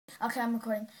Okay, I'm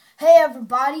recording. Hey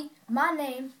everybody, my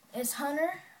name is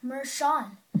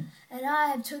HUNT3R, and I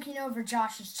have taken over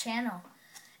Josh's channel.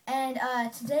 And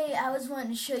today I was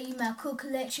wanting to show you my cool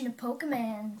collection of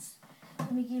Pokemons.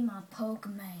 Let me get my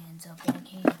Pokemons up in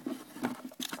here.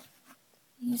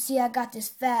 You see, I got this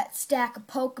fat stack of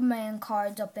Pokemon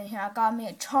cards up in here. I got me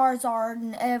a Charizard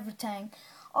and everything.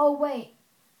 Oh wait,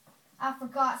 I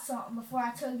forgot something before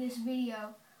I took this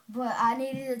video. But I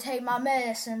needed to take my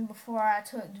medicine before I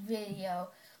took the video.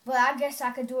 But I guess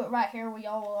I could do it right here while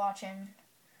y'all were watching.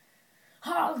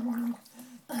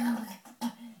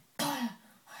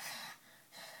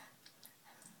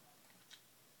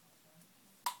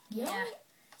 Yeah.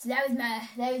 So that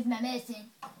was my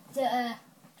medicine. So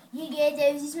you get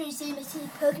those is my same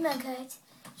Pokemon cards.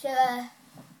 So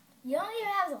you don't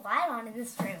even have the light on in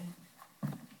this room.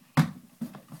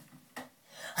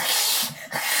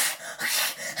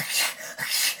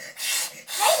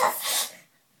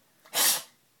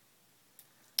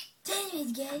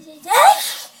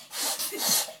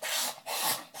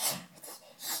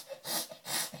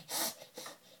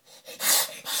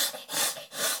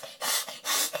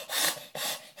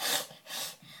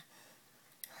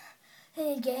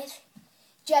 Hey guys,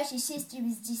 Josh's sister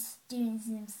was just doing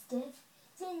some stuff.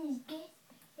 So guys,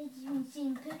 I just want to see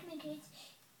Pokemon cards.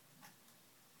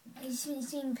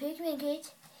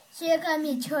 So I got me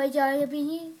a Charizard up in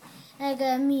here. I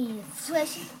got me a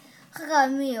Freshy. I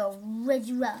got me a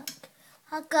Regirock.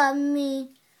 I got me,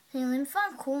 here, let me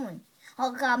find a cool one.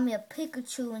 I got me a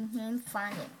Pikachu in here and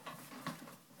find it.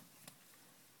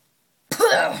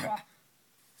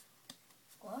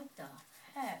 What the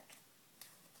heck?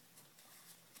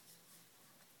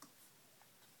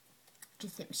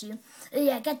 Just hit my shoe. Oh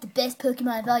yeah, I got the best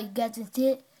Pokemon of all. You guys with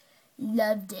it?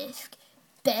 Love this.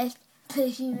 Best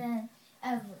Pokemon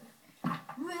ever.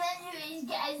 Well, anyways,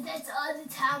 guys, that's all the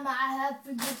time I have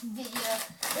for this video.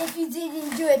 If you did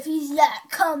enjoy it, please like,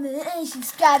 comment, and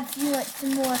subscribe if you want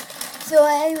some more. So,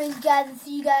 anyways, guys, I'll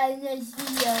see you guys in the next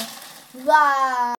video. Bye.